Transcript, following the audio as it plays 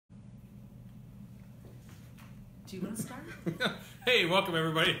Do you want to start? Hey, welcome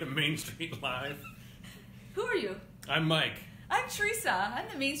everybody to Main Street Live. Who are you? I'm Mike. I'm Teresa. I'm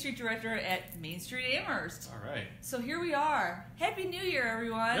the Main Street Director at Main Street Amherst. All right. So here we are. Happy New Year,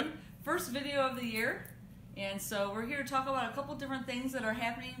 everyone. Yep. First video of the year. And so we're here to talk about a couple different things that are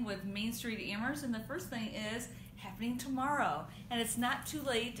happening with Main Street Amherst. And the first thing is happening tomorrow. And it's not too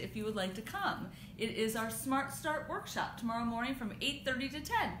late if you would like to come. It is our Smart Start workshop tomorrow morning from 8:30 to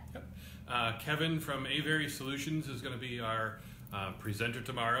 10. Yep. Kevin from Avery Solutions is going to be our presenter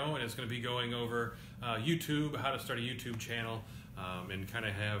tomorrow, and it's going to be going over YouTube, how to start a YouTube channel, and kind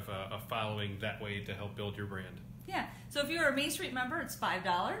of have a following that way to help build your brand. Yeah, so if you're a Main Street member, it's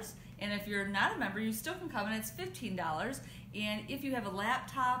 $5, and if you're not a member, you still can come, and it's $15. And if you have a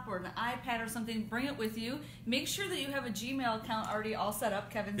laptop or an iPad or something, bring it with you. Make sure that you have a Gmail account already all set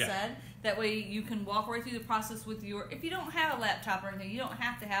up, Kevin said. That way you can walk right through the process with your, if you don't have a laptop or anything, you don't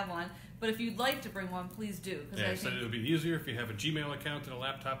have to have one, but if you'd like to bring one, please do. Yeah, I said it would be easier if you have a Gmail account and a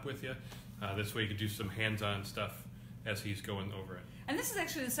laptop with you. This way you can do some hands-on stuff as he's going over it. And this is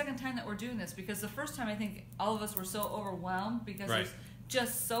actually the second time that we're doing this, because the first time I think all of us were so overwhelmed because there's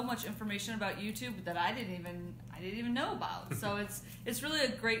just so much information about YouTube that I didn't even know about. So it's really a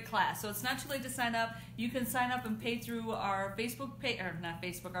great class. So it's not too late to sign up. You can sign up and pay through our Facebook page, or not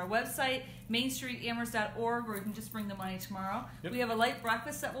Facebook, our website, mainstreetamherst.org, or you can just bring the money tomorrow. Yep. We have a light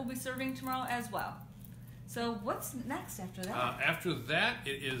breakfast that we'll be serving tomorrow as well. So what's next after that? After that,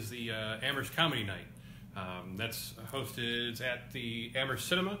 it is the Amherst Comedy Night. That's hosted at the Amherst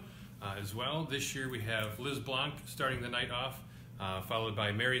Cinema as well. This year we have Liz Blanc starting the night off, followed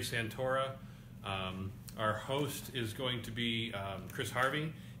by Mary Santora. Our host is going to be Chris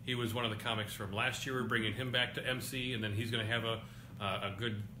Harvey. He was one of the comics from last year. We're bringing him back to MC, and then he's going to have a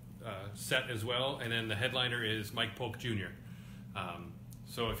good set as well. And then the headliner is Mike Polk Jr.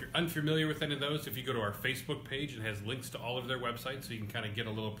 So if you're unfamiliar with any of those, if you go to our Facebook page, it has links to all of their websites, so you can kind of get a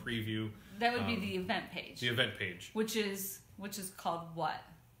little preview. That would be the event page. The event page. Which is called what?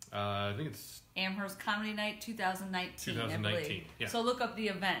 I think it's Amherst Comedy Night 2019. 2019, I believe. Yeah. So look up the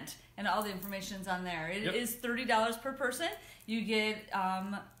event, and all the information's on there. It is $30 per person. You get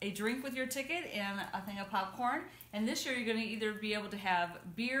a drink with your ticket and a thing of popcorn. And this year you're going to either be able to have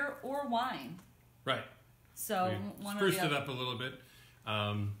beer or wine. Right. So we spruced it up a little bit.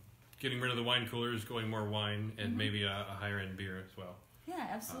 Getting rid of the wine coolers, going more wine, and maybe a higher end beer as well. Yeah,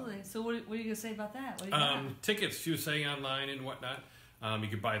 absolutely. So what are you going to say about that? What do you tickets, she was saying, online and whatnot. You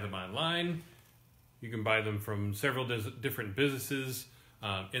can buy them online. You can buy them from several different businesses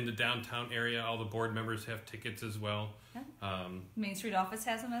in the downtown area. All the board members have tickets as well. Yeah. Main Street office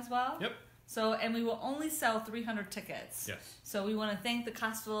has them as well. Yep. So, and we will only sell 300 tickets. Yes. So we want to thank the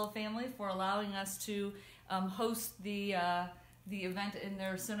Costello family for allowing us to host the event in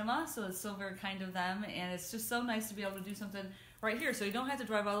their cinema. So it's so very kind of them, and it's just so nice to be able to do something right here. So you don't have to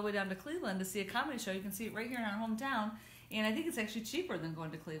drive all the way down to Cleveland to see a comedy show. You can see it right here in our hometown. And I think it's actually cheaper than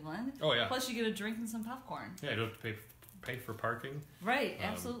going to Cleveland. Oh, yeah. Plus, you get a drink and some popcorn. Yeah, you don't have to pay for parking. Right,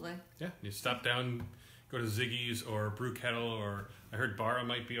 absolutely. Yeah, you stop down, go to Ziggy's or Brew Kettle, or I heard Barra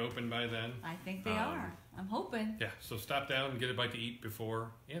might be open by then. I think they are. I'm hoping. Yeah, so stop down and get a bite to eat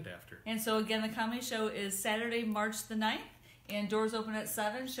before and after. And so, again, the comedy show is Saturday, March the 9th. And doors open at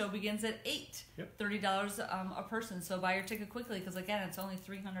 7. Show begins at 8. Yep. $30 a person. So buy your ticket quickly, because again, it's only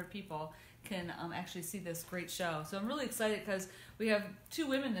 300 people can actually see this great show. So I'm really excited because we have 2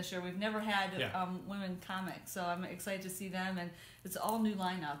 women this year. We've never had women comics, so I'm excited to see them. And it's all new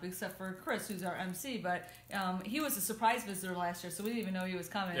lineup except for Chris, who's our MC. But he was a surprise visitor last year, so we didn't even know he was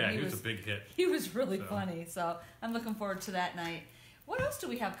coming. Yeah, he was a big hit. He was really funny. So I'm looking forward to that night. What else do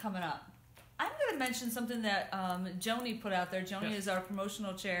we have coming up? I'm going to mention something that Joni put out there. Joni is our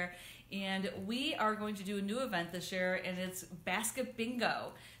promotional chair, and we are going to do a new event this year, and it's Basket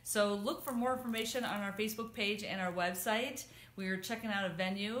Bingo. So look for more information on our Facebook page and our website. We're checking out a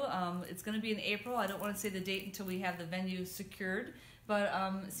venue. It's going to be in April. I don't want to say the date until we have the venue secured, but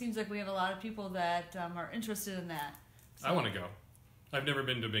it seems like we have a lot of people that are interested in that. So, I want to go. I've never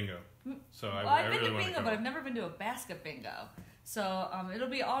been to bingo, so I've really been to want bingo, to go. but I've never been to a basket bingo. So it'll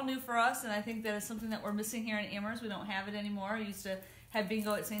be all new for us, and I think that is something that we're missing here in Amherst. We don't have it anymore. We used to have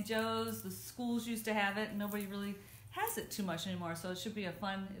bingo at St. Joe's. The schools used to have it, and nobody really has it too much anymore. So it should be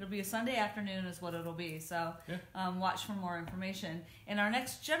it'll be a Sunday afternoon is what it'll be. So watch for more information. And our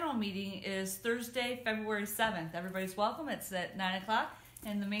next general meeting is Thursday, February 7th. Everybody's welcome. It's at 9 o'clock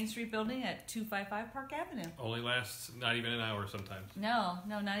in the Main Street building at 255 Park Avenue. Only lasts not even an hour sometimes. No,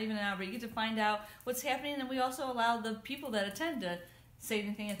 not even an hour. But you get to find out what's happening, and we also allow the people that attend to say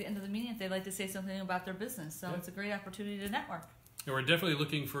anything at the end of the meeting if they'd like to say something about their business. So it's a great opportunity to network. And we're definitely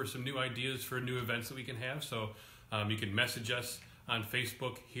looking for some new ideas for new events that we can have. So You can message us on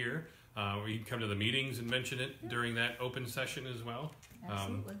Facebook here, or you can come to the meetings and mention it during that open session as well.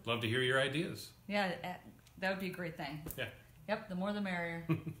 Absolutely. Love to hear your ideas. Yeah, that would be a great thing. Yeah. Yep, the more the merrier.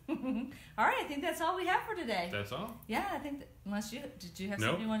 All right, I think that's all we have for today. That's all? Yeah, I think, unless did you have Nope.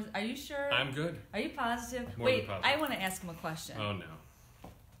 something you wanted? Are you sure? I'm good. Are you positive? More Wait, than positive. I want to ask him a question. Oh, no.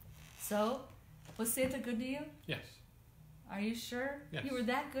 So, was Santa good to you? Yes. Are you sure? Yes. You were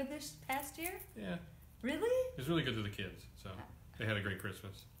that good this past year? Yeah. Really? It was really good to the kids, so they had a great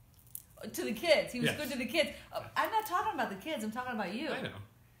Christmas. To the kids. He was Yes. good to the kids. I'm not talking about the kids. I'm talking about you. I know.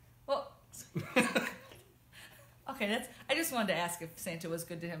 Well, okay. I just wanted to ask if Santa was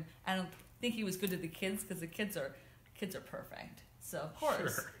good to him. I don't think he was good to the kids because the kids are perfect. So of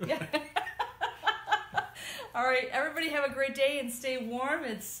course, Sure. yeah. All right, everybody have a great day and stay warm.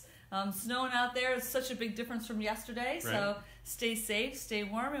 It's snowing out there. It's such a big difference from yesterday. So Right. stay safe, stay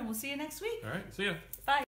warm, and we'll see you next week. All right. See ya. Bye.